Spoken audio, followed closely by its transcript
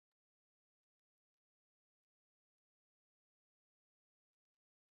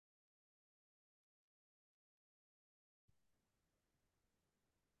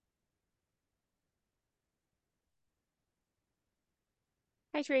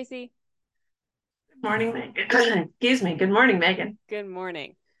Hi, Tracy. Morning, Megan. Excuse me. Good morning, Megan. Good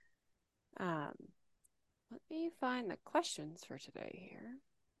morning. Um, Let me find the questions for today here.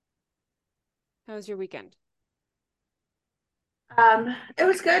 How was your weekend? It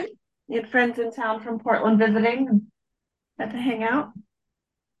was good. You had friends in town from Portland visiting and got to hang out.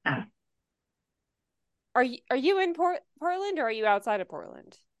 Yeah. Are you in Portland or are you outside of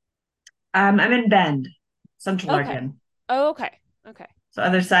Portland? I'm in Bend, Central Okay. Oregon, Oh, okay. Okay. so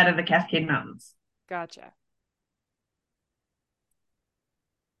other side of the Cascade Mountains. Gotcha.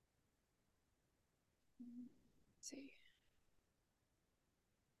 Let's see.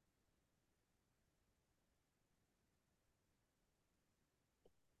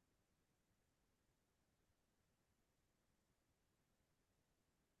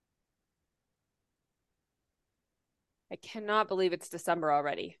 I cannot believe it's December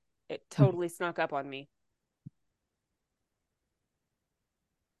already. It totally snuck up on me.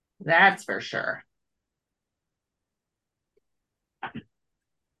 That's for sure.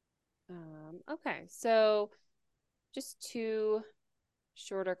 Okay. So just two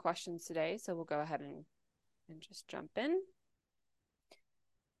shorter questions today. So we'll go ahead and just jump in.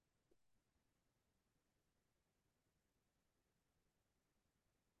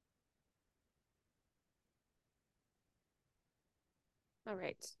 All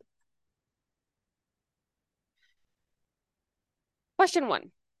right. Question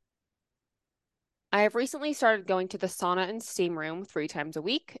one. I have recently started going to the sauna and steam room 3 times a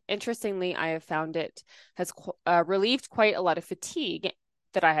week. Interestingly, I have found it has relieved quite a lot of fatigue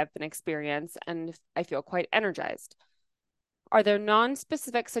that I have been experienced, and I feel quite energized. Are there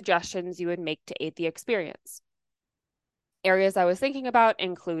non-specific suggestions you would make to aid the experience? Areas I was thinking about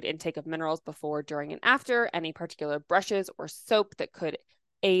include intake of minerals before, during, and after, any particular brushes or soap that could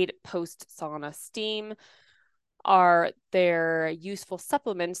aid post sauna steam. Are there useful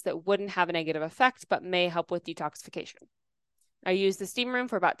supplements that wouldn't have a negative effect but may help with detoxification? I use the steam room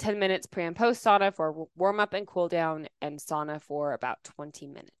for about 10 minutes pre and post sauna for warm up and cool down, and sauna for about 20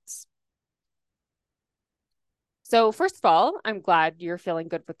 minutes. So, first of all, I'm glad you're feeling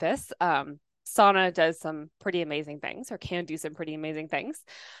good with this. Sauna does some pretty amazing things, or can do some pretty amazing things.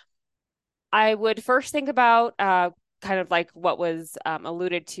 I would first think about kind of like what was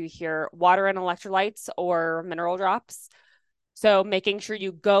alluded to here, water and electrolytes or mineral drops. So making sure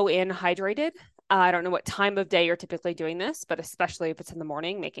you go in hydrated. I don't know what time of day you're typically doing this, but especially if it's in the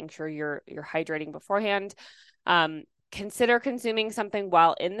morning, making sure you're hydrating beforehand. Consider consuming something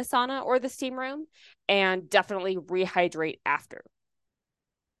while in the sauna or the steam room, and definitely rehydrate after.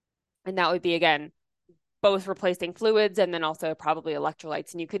 And that would be again both replacing fluids and then also probably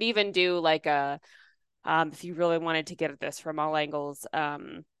electrolytes. And you could even do like a if you really wanted to get at this from all angles,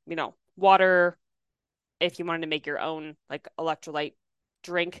 water. If you wanted to make your own like electrolyte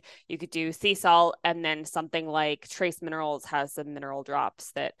drink, you could do sea salt, and then something like Trace Minerals has some mineral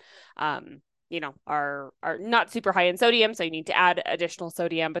drops that are not super high in sodium, so you need to add additional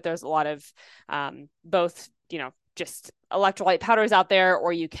sodium, but there's a lot of both, just electrolyte powders out there,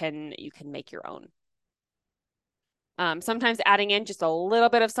 or you can make your own. Sometimes adding in just a little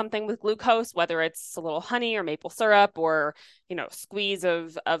bit of something with glucose, whether it's a little honey or maple syrup, or squeeze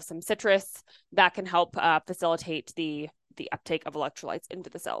of some citrus, that can help facilitate the uptake of electrolytes into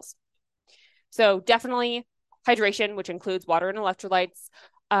the cells. So definitely hydration, which includes water and electrolytes.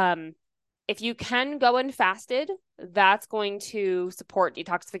 Um, if you can go in fasted, that's going to support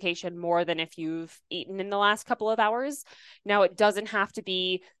detoxification more than if you've eaten in the last couple of hours. Now, it doesn't have to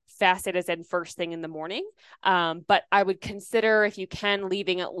be fasted as in first thing in the morning, but I would consider, if you can,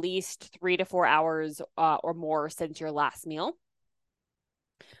 leaving at least 3 to 4 hours or more since your last meal.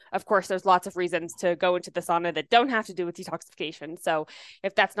 Of course, there's lots of reasons to go into the sauna that don't have to do with detoxification. So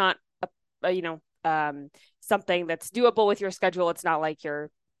if that's not something that's doable with your schedule, it's not like you're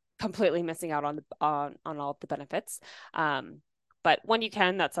completely missing out on all of the benefits. But when you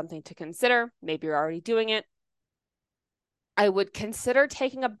can, that's something to consider. Maybe you're already doing it. I would consider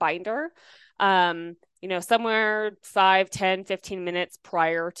taking a binder, somewhere 5, 10, 15 minutes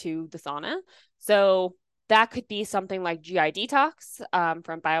prior to the sauna. So that could be something like GI Detox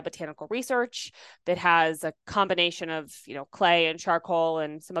from Biobotanical Research that has a combination of, clay and charcoal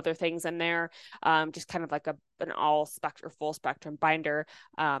and some other things in there, just kind of like an all spectrum, full spectrum binder.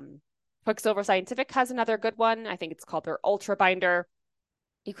 Quicksilver Scientific has another good one. I think it's called their Ultra Binder.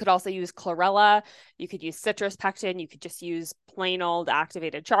 You could also use chlorella. You could use citrus pectin. You could just use plain old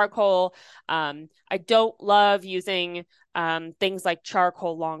activated charcoal. I don't love using things like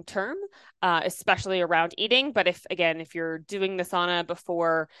charcoal long term, especially around eating. But if you're doing the sauna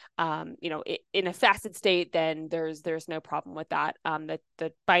before, in a fasted state, then there's no problem with that.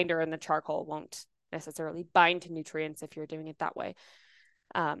 The binder and the charcoal won't necessarily bind to nutrients if you're doing it that way.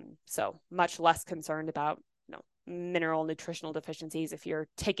 So much less concerned about mineral nutritional deficiencies if you're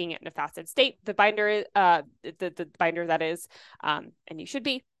taking it in a fasted state. The binder that is, and you should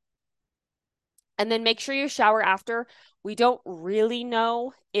be. And then make sure you shower after. We don't really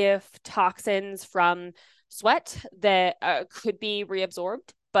know if toxins from sweat that could be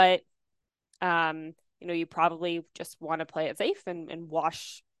reabsorbed, but you probably just want to play it safe and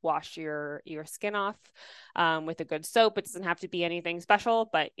wash your skin off with a good soap. It doesn't have to be anything special,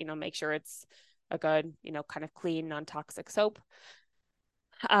 but make sure it's a good, kind of clean, non-toxic soap.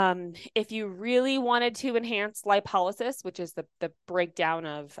 If you really wanted to enhance lipolysis, which is the breakdown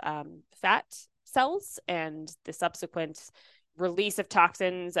of fat cells and the subsequent release of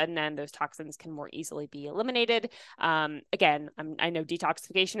toxins, and then those toxins can more easily be eliminated. Again, I know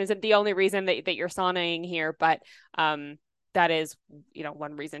detoxification isn't the only reason that you're saunaing here, but that is,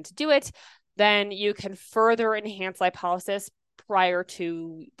 one reason to do it. Then you can further enhance lipolysis prior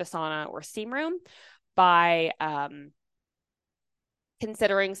to the sauna or steam room by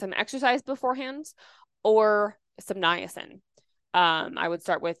considering some exercise beforehand or some niacin. I would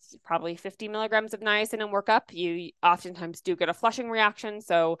start with probably 50 milligrams of niacin and work up. You oftentimes do get a flushing reaction.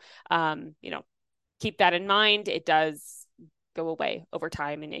 So, keep that in mind. It does go away over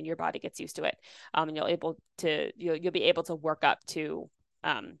time and your body gets used to it. And you'll be able to work up to,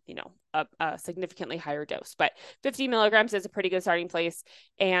 a significantly higher dose, but 50 milligrams is a pretty good starting place.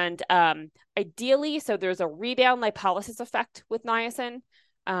 And ideally, so there's a rebound lipolysis effect with niacin.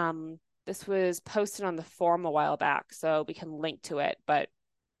 This was posted on the forum a while back, so we can link to it. But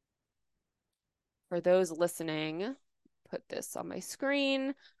for those listening, put this on my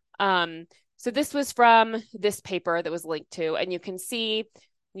screen. So this was from this paper that was linked to, and you can see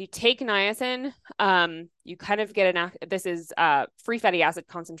you take niacin, you kind of get this is free fatty acid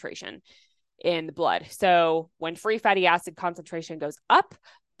concentration in the blood. So when free fatty acid concentration goes up,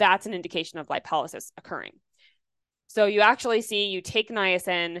 that's an indication of lipolysis occurring. So you actually see you take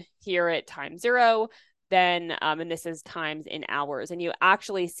niacin here at time 0, then, and this is times in hours, and you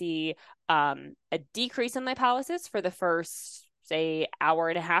actually see a decrease in lipolysis for the first, say, hour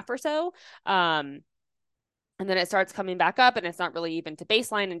and a half or so. And then it starts coming back up, and it's not really even to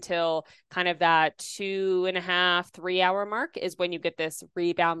baseline until kind of that 2.5, 3 hour mark is when you get this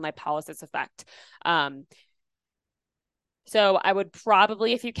rebound lipolysis effect. So I would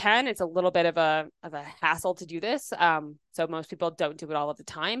probably, if you can, it's a little bit of a hassle to do this. So most people don't do it all of the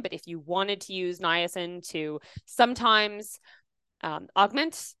time. But if you wanted to use niacin to sometimes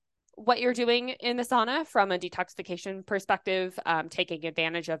augment what you're doing in the sauna from a detoxification perspective, taking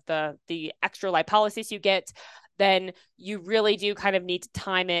advantage of the extra lipolysis you get, then you really do kind of need to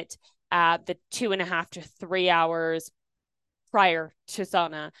time it at the 2.5 to 3 hours prior to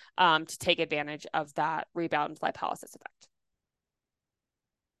sauna to take advantage of that rebound lipolysis effect.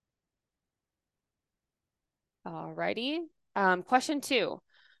 All righty. Question 2.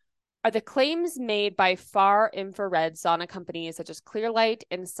 Are the claims made by far infrared sauna companies such as Clearlight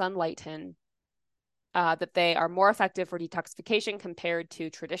and Sunlighten that they are more effective for detoxification compared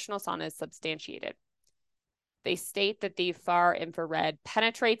to traditional saunas substantiated? They state that the far infrared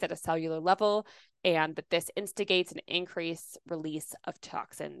penetrates at a cellular level and that this instigates an increased release of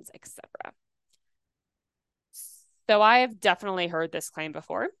toxins, etc. So I have definitely heard this claim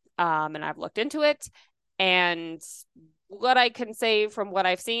before, and I've looked into it. And what I can say from what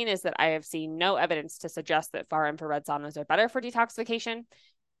I've seen is that I have seen no evidence to suggest that far infrared saunas are better for detoxification.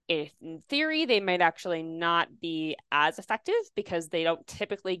 In theory, they might actually not be as effective because they don't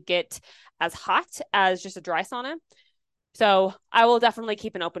typically get as hot as just a dry sauna. So I will definitely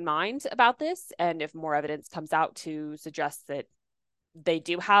keep an open mind about this. And if more evidence comes out to suggest that they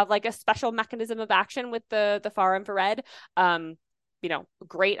do have like a special mechanism of action with the far infrared,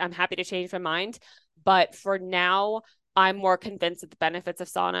 great. I'm happy to change my mind. But for now, I'm more convinced that the benefits of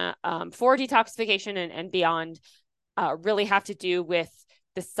sauna for detoxification and beyond really have to do with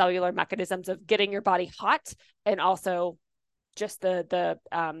the cellular mechanisms of getting your body hot and also just the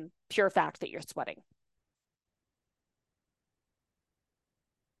pure fact that you're sweating.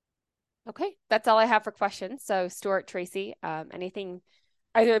 Okay, that's all I have for questions. So Stuart, Tracy, anything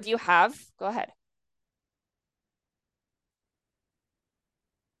either of you have, go ahead.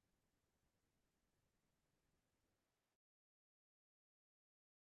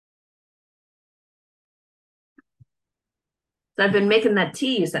 So I've been making that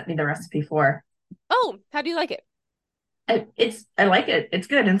tea you sent me the recipe for. Oh, how do you like it? I like it. It's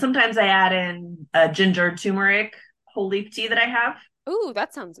good. And sometimes I add in a ginger turmeric whole leaf tea that I have, Ooh,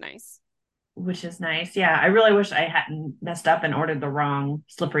 that sounds nice. which is nice. Yeah, I really wish I hadn't messed up and ordered the wrong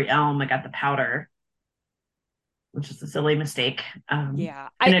slippery elm. I got the powder, which is a silly mistake. Yeah.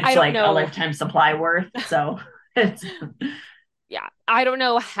 And I it's don't like a know. lifetime supply worth. So it's Yeah. I don't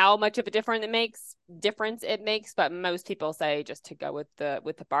know how much of a difference it makes, but most people say just to go with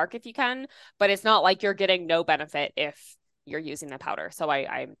the bark if you can. But it's not like you're getting no benefit if you're using the powder. So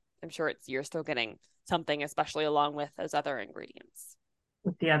I'm sure you're still getting something, especially along with those other ingredients.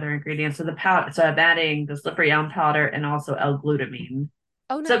 with the other ingredients. So the powder, so I'm adding the slippery elm powder and also L-glutamine.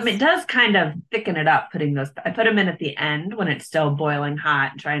 Oh, So it nice. does kind of thicken it up, putting those. I put them in at the end when it's still boiling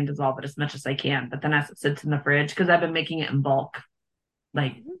hot and try and dissolve it as much as I can. But then as it sits in the fridge, because I've been making it in bulk,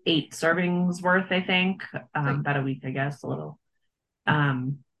 like Mhm. 8 servings worth, I think, Great. about a week, I guess, a little.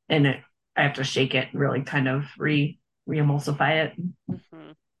 Um, and I have to shake it, really kind of re-emulsify it.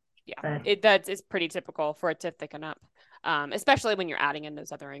 Hmm. Yeah, But it's pretty typical for it to thicken up, especially when you're adding in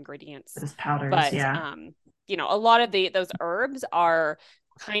those other ingredients. those powders, But yeah. a lot of those herbs are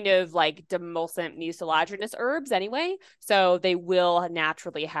kind of like demulcent mucilaginous herbs anyway, so they will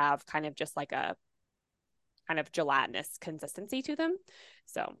naturally have kind of just like a kind of gelatinous consistency to them.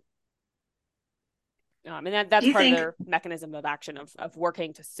 So, and Do that's you part of think, their mechanism of action of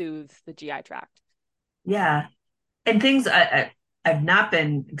working to soothe the GI tract. yeah, and things I've not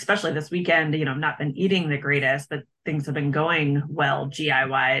been, especially this weekend, I've not been eating the greatest, but things have been going well GI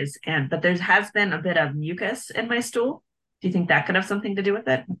wise. And but there has been a bit of mucus in my stool. Do you think that could have something to do with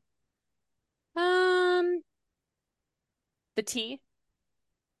it? Um, the tea,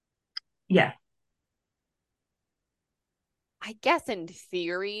 Yeah. I guess in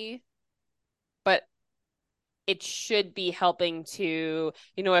theory, but it should be helping to,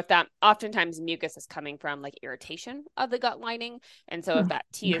 if that oftentimes mucus is coming from like irritation of the gut lining. And so if Hmm. that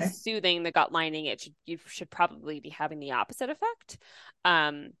tea is Okay. soothing the gut lining, you should probably be having the opposite effect.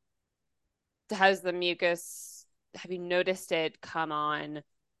 Um, has the mucus, have you noticed it come on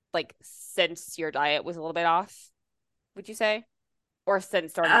like since your diet was a little bit off, would you say? Or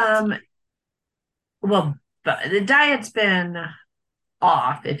since starting the Um, tea? well, but the diet's been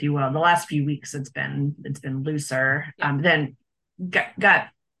off, if you will. The last few weeks it's been looser. Yeah. Then got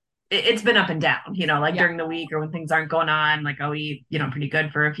it's been up and down, like Yeah. during the week or when things aren't going on, like I'll eat, pretty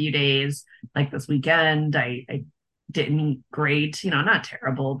good for a few days. Like this weekend, I didn't eat great, not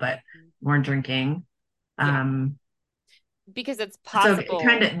terrible, but weren't drinking. Yeah. Um, Because it's so it kind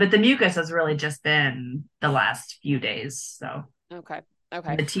possible. of, but the mucus has really just been the last few days. So Okay.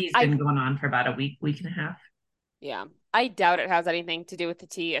 Okay. the tea's I been going on for about a week and a half. Yeah. I doubt it has anything to do with the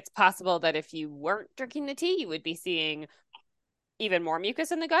tea. It's possible that if you weren't drinking the tea, you would be seeing even more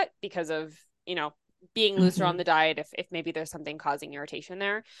mucus in the gut because of, being looser on Mm-hmm. the diet if maybe there's something causing irritation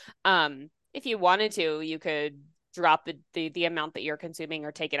there. If you wanted to, you could drop the amount that you're consuming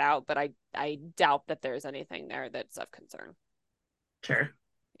or take it out, but I doubt that there's anything there that's of concern. Sure.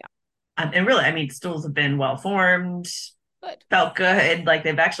 Yeah. And really, I mean, stools have been well formed, Good. felt good. Like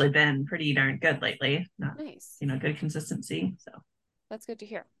they've actually been pretty darn good lately. Not, Nice. good consistency. So That's good to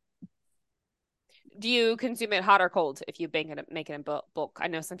hear. Do you consume it hot or cold if you make it in bulk? I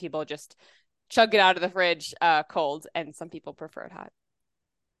know some people just chug it out of the fridge cold, and some people prefer it hot.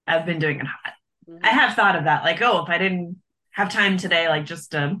 I've been doing it hot. I Hmm. have thought of that, like, oh, if I didn't have time today, like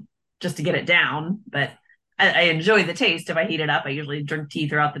just to get it down, but I enjoy the taste. If I heat it up, I usually drink tea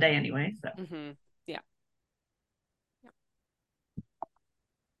throughout the day anyway. So, Hmm. Yeah.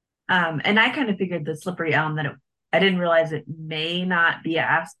 and I kind of figured the slippery elm I didn't realize it may not be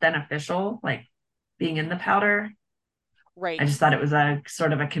as beneficial, like being in the powder. I Right. just thought it was a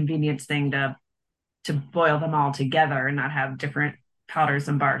sort of a convenience thing to boil them all together and not have different powders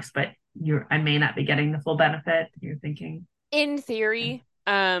and barks. But I may not be getting the full benefit. You're thinking, In theory,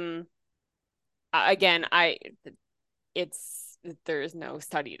 again, it's there's no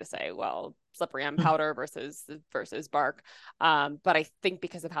study to say, well, slippery on powder versus bark. But I think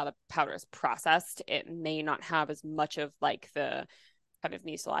because of how the powder is processed, it may not have as much of like the kind of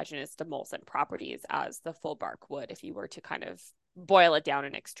mucilaginous demulcent properties as the full bark would if you were to kind of boil it down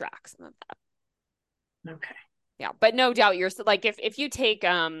and extract some of that. okay. Yeah, but no doubt you're like if you take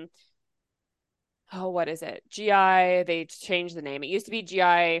oh, what is it? GI, they changed the name. It used to be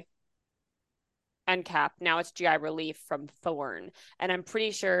GI NCAP. Now it's GI Relief from Thorn. And I'm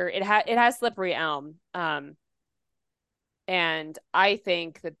pretty sure it has slippery elm. And I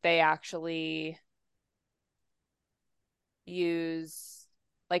think that they actually use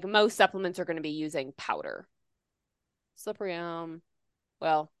like most supplements are going to be using powder. Slippery elm.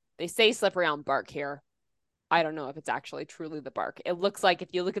 Well, they say slippery elm bark here. I don't know if it's actually truly the bark. It looks like if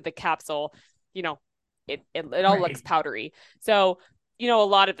you look at the capsule, you know, it all looks Right. powdery. So, a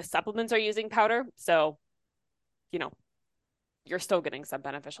lot of the supplements are using powder. So, you know, you're still getting some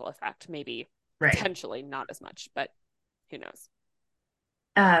beneficial effect, maybe Right. potentially not as much, but who knows?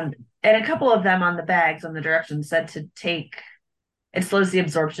 Um, and a couple of them on the bags on the directions said to take it slows the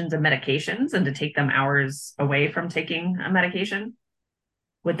absorptions of medications and to take them hours away from taking a medication.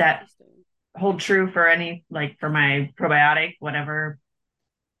 Would that Interesting. hold true for any, like for my probiotic, whatever,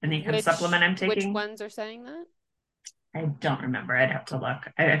 any kind of supplement I'm Which taking? ones are saying that? I don't remember. I'd have to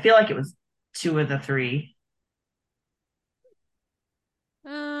look. I feel like it was two of the three.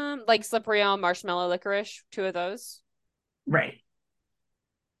 Like slippery elm, marshmallow licorice, two of those. Right.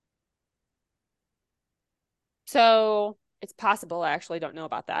 So it's possible. I actually don't know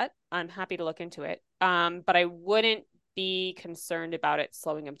about that. I'm happy to look into it. But I wouldn't be concerned about it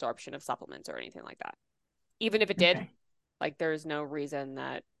slowing absorption of supplements or anything like that. Even if it did, Okay. like there's no reason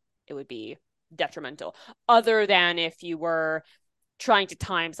that it would be detrimental, other than if you were trying to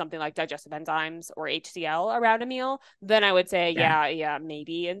time something like digestive enzymes or HCl around a meal, then I would say, Yeah. yeah,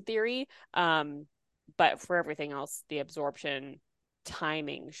 maybe in theory. But for everything else, the absorption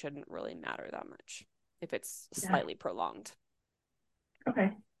timing shouldn't really matter that much if it's Yeah. slightly prolonged.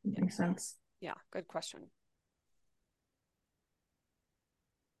 Okay. Yeah, Makes sense. yeah, good question.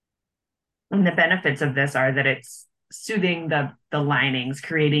 And the benefits of this are that it's soothing the linings,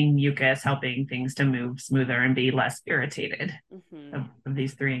 creating mucus, helping things to move smoother and be less irritated Mm-hmm. of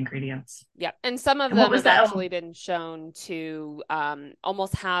these three ingredients. Yeah, and some of And what them was have the actually been shown to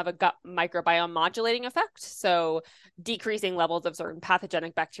almost have a gut microbiome modulating effect. So decreasing levels of certain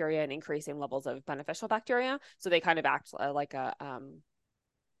pathogenic bacteria and increasing levels of beneficial bacteria. So they kind of act like a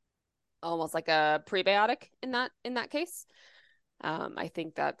almost like a prebiotic in that case. I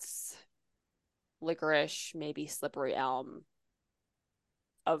think that's licorice, maybe slippery elm.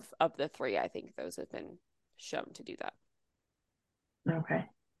 Of the three, I think those have been shown to do that. okay?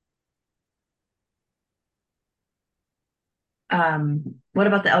 What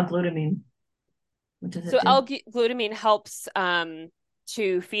about the L-glutamine? What does it So do? L-glutamine helps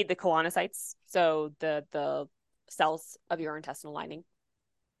to feed the colonocytes, so the cells of your intestinal lining,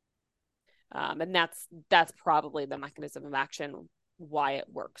 and that's probably the mechanism of action why it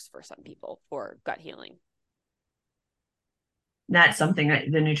works for some people for gut healing. That's something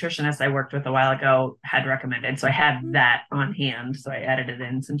that the nutritionist I worked with a while ago had recommended. So I had that on hand. So I added it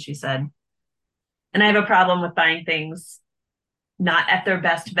in since she said. And I Yeah, have a problem with buying things not at their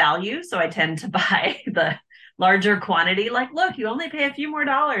best value. So I tend to buy the larger quantity. Like, look, you only pay a few more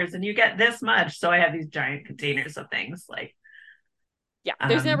dollars and you get this much. So I have these giant containers of things like yeah.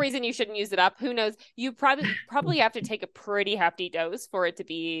 There's no um reason you shouldn't use it up. Who knows? You probably have to take a pretty hefty dose for it to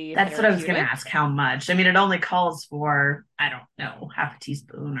be that's what I was going to therapeutic. ask, how much. I mean, it only calls for, I don't know, half a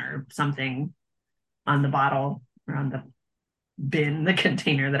teaspoon or something on the bottle or on the bin, the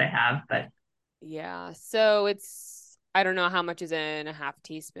container that I have, but Yeah. So it's I don't know how much is in a half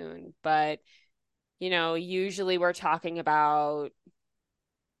teaspoon, but usually we're talking about,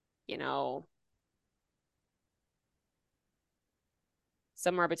 you know,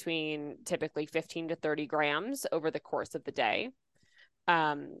 somewhere between typically 15 to 30 grams over the course of the day,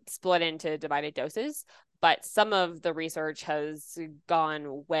 split into divided doses. But some of the research has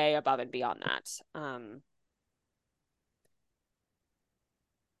gone way above and beyond that.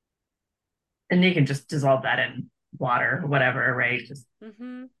 and you can just dissolve that in water or whatever, right? Just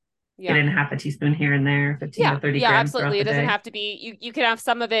Mm-hmm. get Yeah. in half a teaspoon here and there, 15 Yeah, to 30 yeah, grams throughout absolutely. the It doesn't day. have to be you can have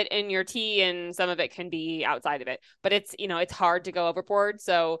some of it in your tea and some of it can be outside of it. But it's hard to go overboard.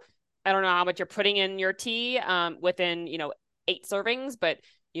 So I don't know how much you're putting in your tea within, 8 servings, but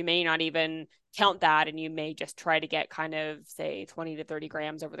you may not even count that and you may just try to get kind of say 20 to 30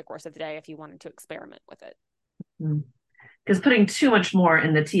 grams over the course of the day if you wanted to experiment with it. Because putting too much more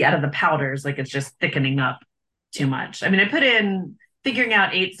in the tea out of the powders, like it's just thickening up Yeah. too much. I mean, I put in figuring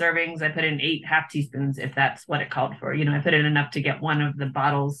out 8 servings, I put in 8 half teaspoons if that's what it called for. I put in enough to get one of the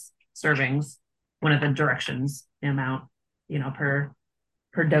bottles servings, one of the directions amount,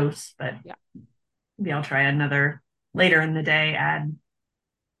 per dose. But Yeah. maybe I'll try another later in the day, add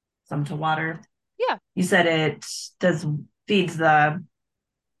some to water. Yeah. You said it does feeds the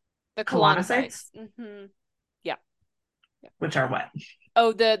The colonocytes, colonocytes. Mm-hmm. Yeah. Yeah. which are what?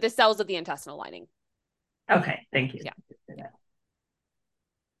 Oh, the cells of the intestinal lining. Okay, thank you. Yeah.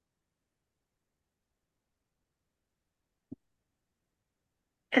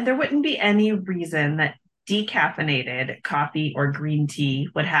 And there wouldn't be any reason that decaffeinated coffee or green tea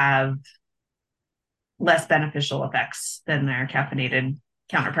would have less beneficial effects than their caffeinated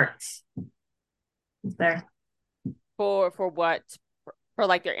counterparts. Is there? For what? For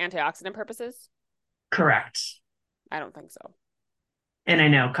like their antioxidant purposes? Correct. I don't think so. And I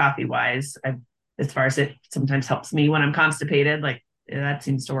know coffee wise, as far as it sometimes helps me when I'm constipated, like that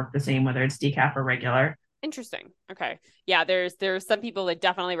seems to work the same whether it's decaf or regular. Interesting. Okay. Yeah, there's some people that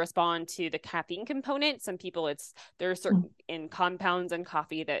definitely respond to the caffeine component. Some people there's certain in compounds in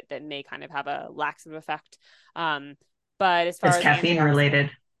coffee that may kind of have a laxative effect. Um, but as far It's as caffeine antioxidant,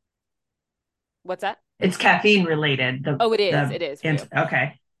 related. what's that? It's caffeine related. Oh, it is. The It is for you.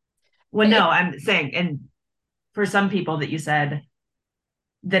 okay. Well, no, It, I'm saying, and for some people that you said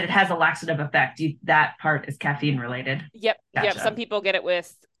that it has a laxative effect, that part is caffeine related. yep, yep. Some Gotcha. people get it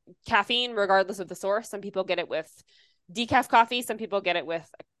with caffeine, regardless of the source. Some people get it with decaf coffee. Some people get it with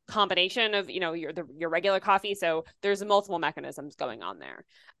a combination of your regular coffee. So there's multiple mechanisms going on there.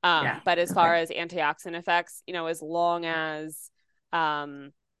 Yeah. But as far Okay. as antioxidant effects, as long as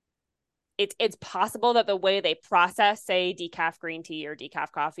um, it's possible that the way they process, say, decaf green tea or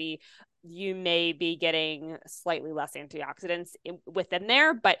decaf coffee, you may be getting slightly less antioxidants within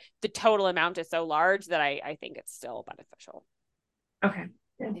there, but the total amount is so large that I think it's still beneficial. Okay.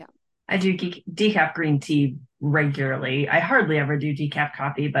 Good. Yeah. I do decaf green tea regularly. I hardly ever do decaf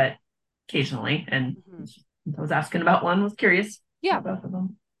coffee, but occasionally. And Mm-hmm. I was asking about one, was curious Yeah. about both of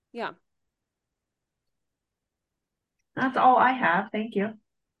them. Yeah. That's all I have. Thank you.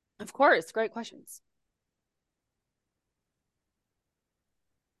 Of course. Great questions.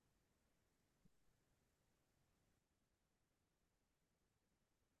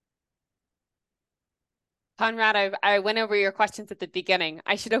 Conrad, I went over your questions at the beginning.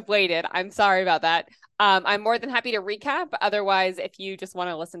 I should have waited. I'm sorry about that. I'm more than happy to recap. Otherwise, if you just want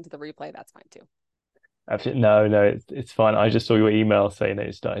to listen to the replay, that's fine too. Absolutely. No, no, it's fine. I just saw your email saying that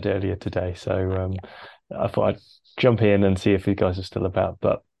it started earlier today. So Yeah. I thought I'd jump in and see if you guys are still about,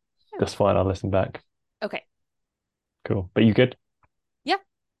 but Yeah. that's fine. I'll listen back. Okay. Cool. But you good? Yeah.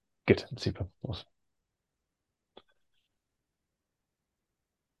 Good. Super. Awesome.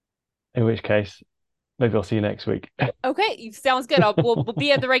 In which case, maybe I'll see you next week. Okay. Sounds good. We'll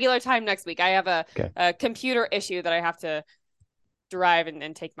be at the regular time next week. I have Okay. a computer issue that I have to drive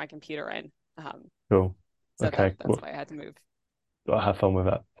and take my computer in. Cool. So Okay. that's Well, why I had to move. I'll have fun with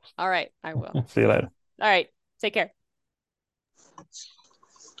that. All right. I will. See you later. All right. Take care.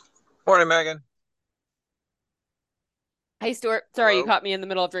 Morning, Megan. Hey, Stuart. Sorry, you Hello. caught me in the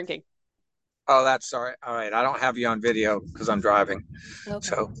middle of drinking. Oh, that's sorry. All right. I don't have you on video because I'm driving. Okay.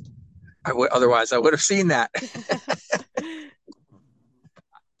 So otherwise I would have seen that.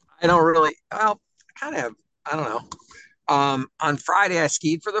 I don't really, well, kind of, I don't know. On Friday, I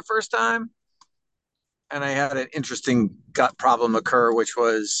skied for the first time and I had an interesting gut problem occur, which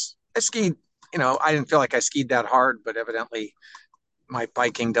was I skied, I didn't feel like I skied that hard, but evidently my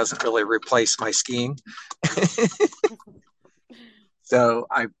biking doesn't really replace my skiing. So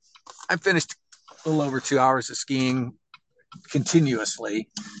I finished a little over 2 hours of skiing continuously,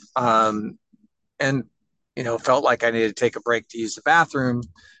 um, and felt like I needed to take a break to use the bathroom,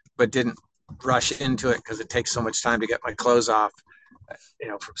 but didn't rush into it because it takes so much time to get my clothes off,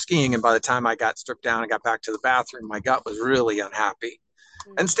 from skiing. And by the time I got stripped down and got back to the bathroom, my gut was really unhappy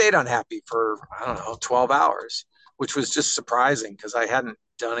and stayed unhappy for, I don't know, 12 hours, which was just surprising because I hadn't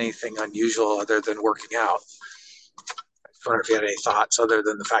done anything unusual other than working out. I wonder if you had any thoughts other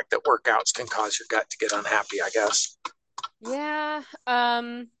than the fact that workouts can cause your gut to get unhappy, I guess. Yeah.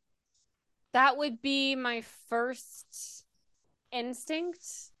 That would be my first instinct,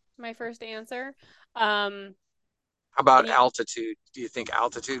 my first answer. Um, How and about you, altitude? Do you think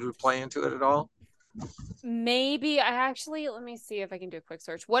altitude would play into it at all? maybe I actually, let me see if I can do a quick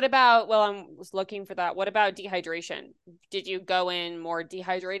search. What about, well, I was looking for that. What about dehydration? Did you go in more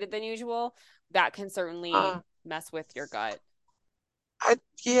dehydrated than usual? That can certainly Uh, mess with your gut.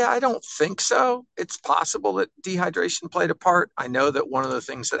 yeah, I don't think so. It's possible that dehydration played a part. I know that one of the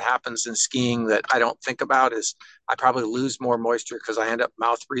things that happens in skiing that I don't think about is I probably lose more moisture because I end up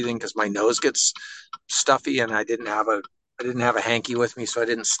mouth breathing because my nose gets stuffy and I didn't have a hanky with me, so I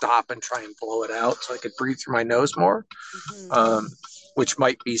didn't stop and try and blow it out so I could breathe through my nose more, Mm-hmm. um, which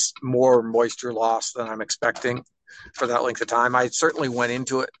might be more moisture loss than I'm expecting for that length of time. I certainly went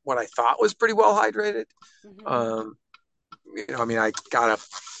into it what I thought was pretty well hydrated. Mm-hmm. Um, I mean, I got up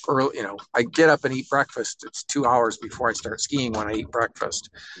early, I get up and eat breakfast. It's 2 hours before I start skiing when I eat breakfast.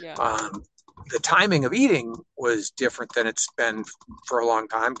 Yeah. The timing of eating was different than it's been for a long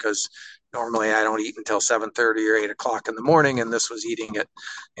time because normally I don't eat until 7:30 or 8 o'clock in the morning. And this was eating at,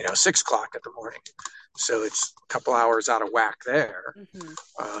 6 o'clock in the morning. So it's a couple hours out of whack there. Mm-hmm.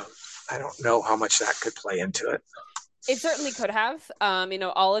 Uh, I don't know how much that could play into it. It certainly could have.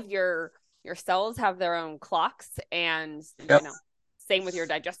 All of your cells have their own clocks, and Yep. same with your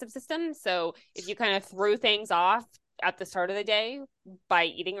digestive system. So if you kind of threw things off at the start of the day by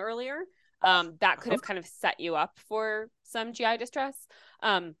eating earlier, that could have kind of set you up for some GI distress.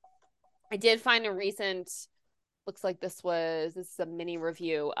 I did find a recent, looks like this is a mini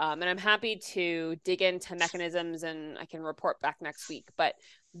review, and I'm happy to dig into mechanisms and I can report back next week. But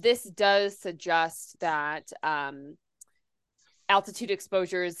this does suggest that altitude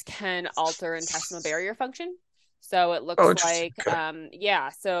exposures can alter intestinal barrier function. So it looks Oh, interesting. like, Okay.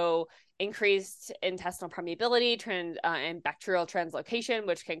 so increased intestinal permeability and bacterial translocation,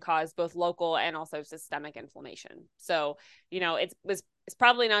 which can cause both local and also systemic inflammation. So, it's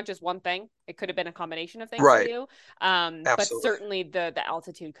probably not just one thing. It could have been a combination of things for Right. you. But Absolutely. certainly the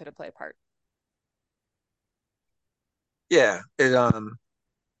altitude could have played a part. Yeah.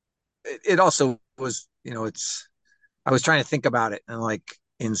 It also was, I was trying to think about it, and like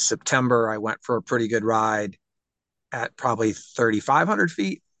in September I went for a pretty good ride at probably 3,500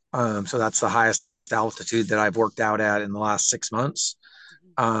 feet. So that's the highest altitude that I've worked out at in the last 6 months.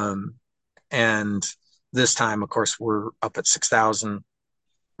 Um, and this time, of course, we're up at 6,000,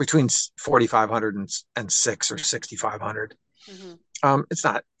 between 4,500 and 6 or 6,500. Mm-hmm. It's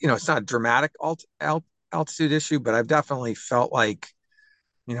not, it's not a dramatic altitude issue, but I've definitely felt like,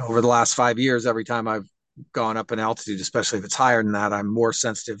 over the last 5 years, every time I've gone up in altitude, especially if it's higher than that, I'm more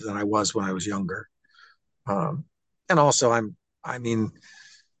sensitive than I was when I was younger. Um, and also, I mean,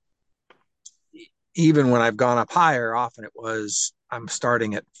 even when I've gone up higher, often I'm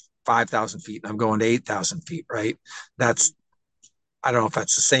starting at 5,000 feet and I'm going to 8,000 feet, right? That's, I don't know if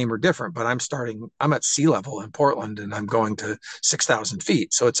that's the same or different, but I'm at sea level in Portland and I'm going to 6,000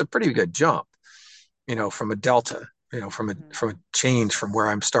 feet. So it's a pretty good jump, from a delta, from a change from where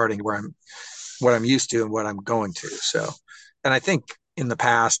I'm starting, what I'm used to and what I'm going to. So, and I think in the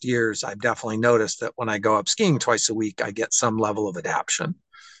past years, I've definitely noticed that when I go up skiing twice a week, I get some level of adaptation.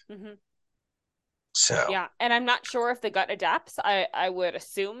 Mm-hmm. So, Yeah, and I'm not sure if the gut adapts. I would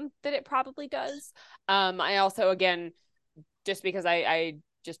assume that it probably does. I also, again, just because I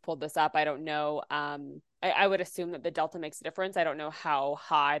just pulled this up, I don't know. I would assume that the delta makes a difference. I don't know how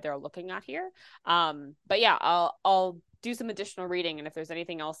high they're looking at here. But yeah, I'll do some additional reading, and if there's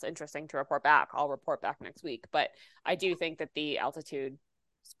anything else interesting to report back, I'll report back next week. But I do think that the altitude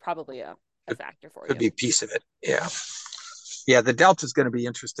is probably a factor for could you. be a piece of it. Yeah. Yeah, the delta is going to be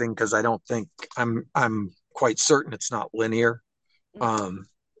interesting because I don't think I'm quite certain it's not linear. Mm-hmm.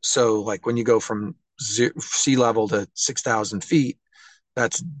 So like when you go from sea level to 6,000 feet,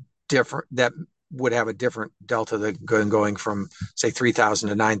 that's different. That would have a different delta than going from say 3,000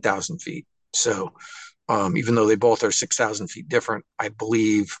 to 9,000 feet. So even though they both are 6,000 feet different, I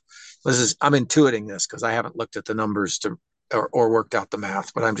believe I'm intuiting this because I haven't looked at the numbers or worked out the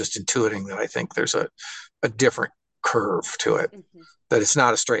math, but I'm just intuiting that I think there's a different curve to it, Mm-hmm. that it's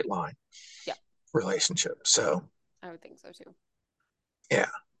not a straight line Yeah, relationship. So, I would think so too. yeah.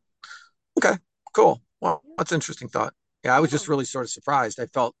 Okay, cool. Well, Yeah. that's an interesting thought. Yeah, I was Yeah. just really sort of surprised. I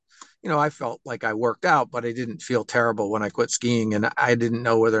felt like I worked out, but I didn't feel terrible when I quit skiing. And I didn't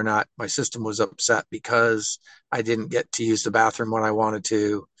know whether or not my system was upset because I didn't get to use the bathroom when I wanted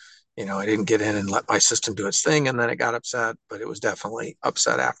to. I didn't get in and let my system do its thing, and then it got upset, but it was definitely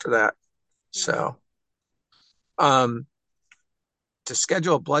upset after that. Mm-hmm. So, um, to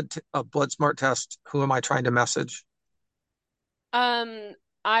schedule a blood smart test, who am I trying to message? Um,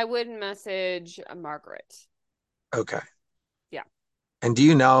 I would message Margaret. Okay. Yeah. And do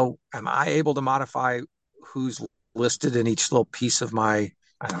you know, am I able to modify who's listed in each little piece of my,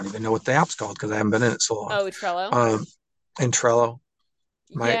 I don't even know what the app's called because I haven't been in it so long. Oh, Trello. Um, in Trello,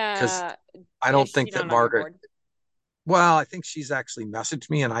 because Yeah. I Is don't she think that not on your Margaret, board? well, I think she's actually messaged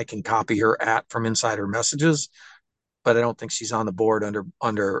me and I can copy her from inside her messages, but I don't think she's on the board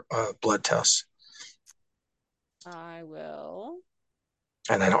under blood tests. I will.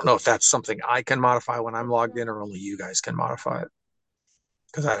 And I don't know if that's something I can modify when I'm logged Sure. in or only you guys can modify it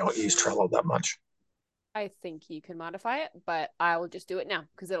because I don't use Trello that much. I think you can modify it, but I will just do it now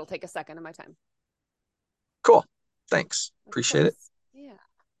because it'll take a second of my time. Cool. Thanks. Of Appreciate it. course.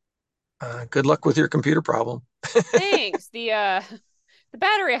 Yeah. Good luck with your computer problem. Thanks. The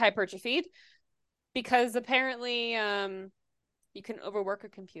battery hypertrophied because apparently you can overwork a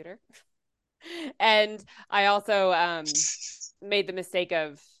computer. And I also made the mistake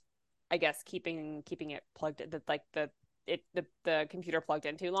of, I guess, keeping it plugged in, like the computer plugged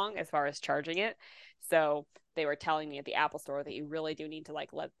in too long as far as charging it. So they were telling me at the Apple store that you really do need to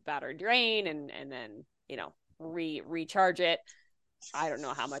like let the battery drain and then recharge it. I don't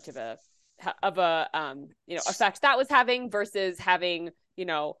know how much of a effect that was having versus having,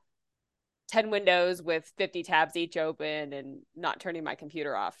 10 windows with 50 tabs each open and not turning my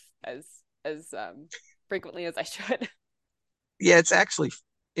computer off as frequently as I should. Yeah, it's actually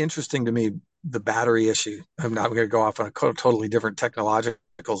interesting to me, the battery issue. I'm not going to go off on a totally different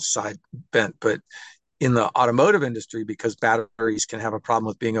technological side bent, but in the automotive industry, because batteries can have a problem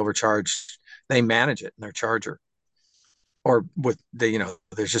with being overcharged, they manage it in their charger. Or with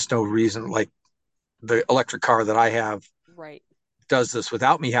there's just no reason. Like the electric car that I have Right. does this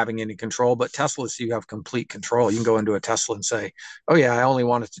without me having any control. But Teslas, you have complete control. You can go into a Tesla and say, "Oh yeah, I only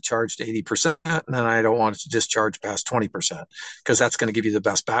want it to charge to 80%, and then I don't want it to discharge past 20%, because that's going to give you the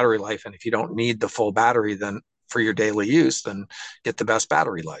best battery life. And if you don't need the full battery, then for your daily use, then get the best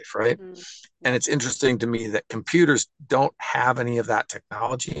battery life, right?" Mm-hmm. And it's interesting to me that computers don't have any of that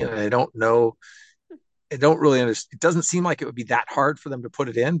technology, and I don't know. I don't really understand. It doesn't seem like it would be that hard for them to put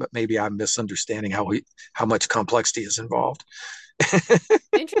it in, but maybe I'm misunderstanding how much complexity is involved.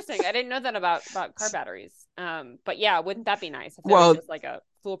 Interesting. I didn't know that about car batteries. But yeah, wouldn't that be nice if there was Well, just like a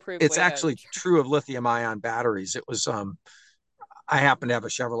foolproof it's way to actually true of lithium ion batteries. It was I happen to have a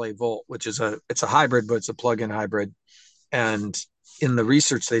Chevrolet Volt, which is it's a hybrid, but it's a plug-in hybrid. And in the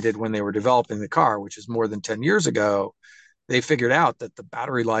research they did when they were developing the car, which is more than 10 years ago, they figured out that the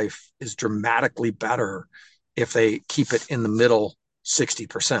battery life is dramatically better if they keep it in the middle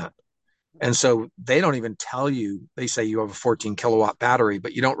 60%. And so they don't even tell you, they say you have a 14 kilowatt battery,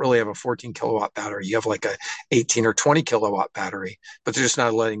 but you don't really have a 14 kilowatt battery. You have like a 18 or 20 kilowatt battery, but they're just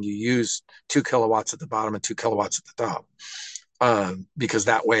not letting you use 2 kilowatts at the bottom and 2 kilowatts at the top. Because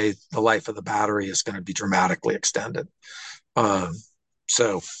that way the life of the battery is going to be dramatically extended. Um,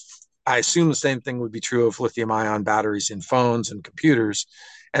 so I assume the same thing would be true of lithium ion batteries in phones and computers.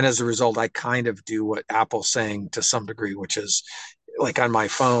 And as a result, I kind of do what Apple's saying to some degree, which is like on my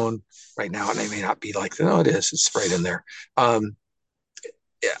phone right now, and I may not be like, no, it is, it's right in there.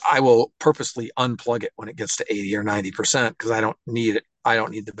 I will purposely unplug it when it gets to 80 or 90% because I don't need it. I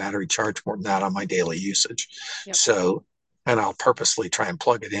don't need the battery charge more than that on my daily usage. Yep. So, and I'll purposely try and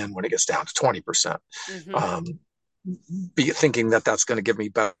plug it in when it gets down to 20%. Mm-hmm. Be thinking that that's going to give me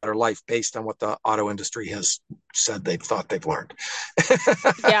better life based on what the auto industry has said they've thought they've learned.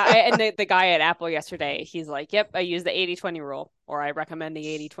 Yeah, and the guy at Apple yesterday, he's like, "Yep, I use the 80-20 rule, or I recommend the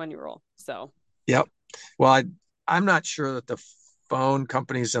 80-20 rule." So, Yep. Well, I'm not sure that the phone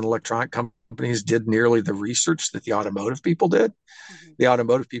companies and electronic companies did nearly the research that the automotive people did. mm-hmm. The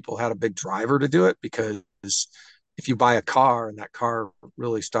automotive people had a big driver to do it because if you buy a car and that car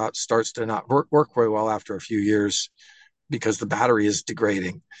really starts to not work very well after a few years because the battery is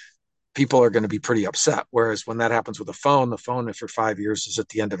degrading, people are going to be pretty upset. Whereas when that happens with the phone after 5 years is at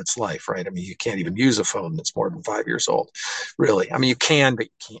the end of its life, right? I mean, you can't even use a phone that's more than 5 years old, really. I mean, you can, but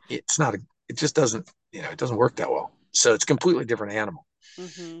you can't. It's not. It just doesn't. It doesn't work that well. So it's a completely different animal.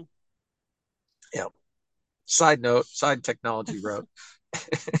 Mm-hmm. Yeah. Side note, side technology road.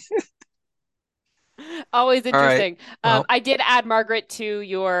 Always All right. interesting. Well, I did add Margaret to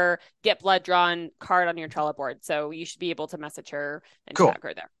your get blood drawn card on your Trello board, so you should be able to message her and cool. tag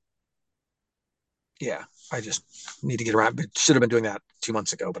her there. Yeah, I just need to get around. But should have been doing that 2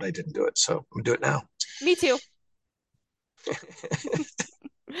 months ago, but I didn't do it, so I'm gonna do it now. Me too.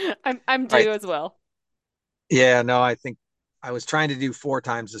 I'm All right. due as well. Yeah, no, I think I was trying to do 4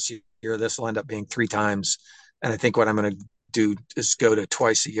 times this year. This will end up being 3 times. And I think what I'm going to do is go to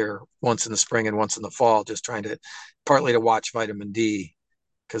twice a year, once in the spring and once in the fall, just trying to partly to watch vitamin D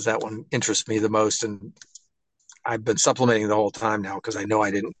because that one interests me the most. And I've been supplementing the whole time now because I know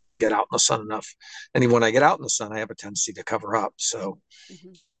I didn't get out in the sun enough. And even when I get out in the sun, I have a tendency to cover up. So,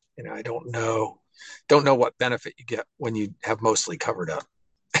 Mm-hmm. I don't know what benefit you get when you have mostly covered up.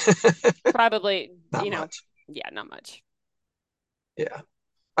 Probably, Not much. yeah, not much. Yeah.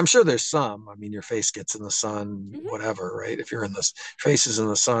 I'm sure there's some. I mean, your face gets in the sun, Mm-hmm. whatever, right? If you're in this faces in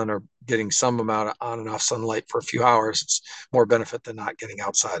the sun or getting some amount of on and off sunlight for a few hours, it's more benefit than not getting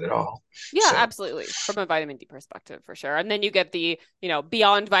outside at all. Yeah, So, absolutely. From a vitamin D perspective, for sure. And then you get the,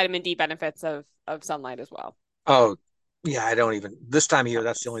 beyond vitamin D benefits of sunlight as well. oh yeah, I don't even this time of year.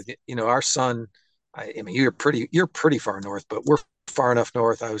 That's the only Supplements. thing. Our sun. I mean, you're pretty far north, but we're far enough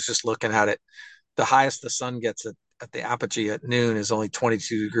north. I was just looking at it. The highest the sun gets at the apogee at noon is only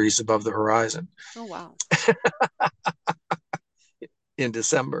 22 degrees above the horizon Oh, wow. in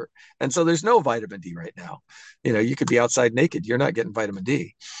December. And so there's no vitamin D right now. You could be outside naked. You're not getting vitamin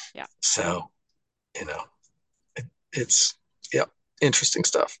D. Yeah, So, you know, it's, yeah, interesting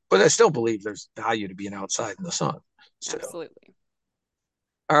stuff. But I still believe there's value to being outside in the sun. So, absolutely.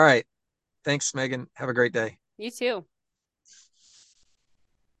 all right. Thanks, Megan. Have a great day. You too.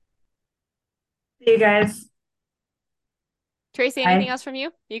 See you guys. Tracy, anything Bye. else from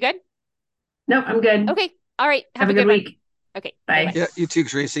you? You good? Nope, I'm good. Okay. All right. Have Have a a good good one. week. Okay. Bye. Bye-bye. Yeah, you too,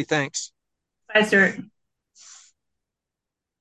 Tracy. Thanks. Bye, Stuart.